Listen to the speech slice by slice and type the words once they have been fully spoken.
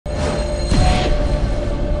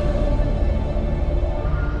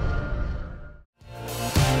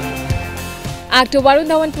Actor Varun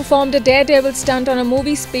Dhawan performed a daredevil stunt on a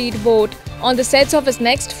movie speedboat on the sets of his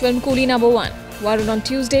next film Coolie No. 1. Varun on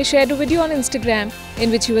Tuesday shared a video on Instagram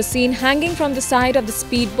in which he was seen hanging from the side of the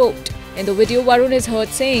speedboat. In the video, Varun is heard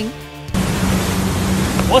saying,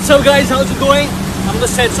 "What's up guys, how's it going? I'm on the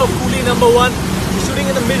sets of Coolie No. 1. We're shooting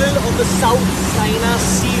in the middle of the South China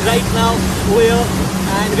Sea right now over here,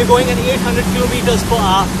 and we're going at 800 kilometers per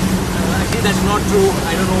hour. Actually that's not true,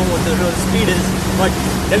 I don't know what the real speed is, but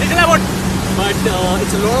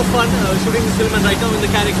it's a lot of fun shooting this film, and right now I'm in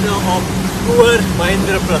the character of poor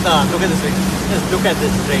Mahendra Pratap. Look at this ring. Just look at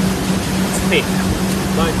this ring. It's fake.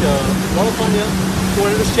 But a lot of fun here. So I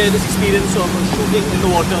wanted to share this experience of shooting in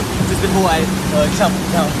the water just before I jump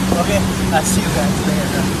down. Okay, I'll see you guys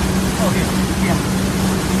later. Okay, yeah.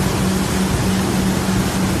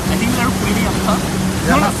 I think we're pretty up, huh?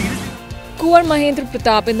 No, seriously. Poor Mahendra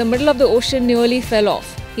Pratap in the middle of the ocean nearly fell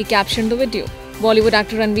off. He captioned the video. Bollywood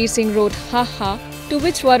actor Ranveer Singh wrote, "Ha ha," to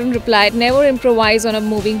which Varun replied, "Never improvise on a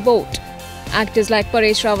moving boat." Actors like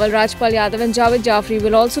Paresh Rawal, Rajpal Yadav and Javed Jafri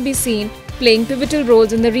will also be seen playing pivotal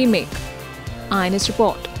roles in the remake. INS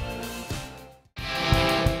report.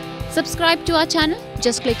 Subscribe to our channel.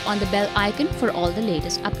 Just click on the bell icon for all the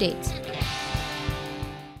latest updates.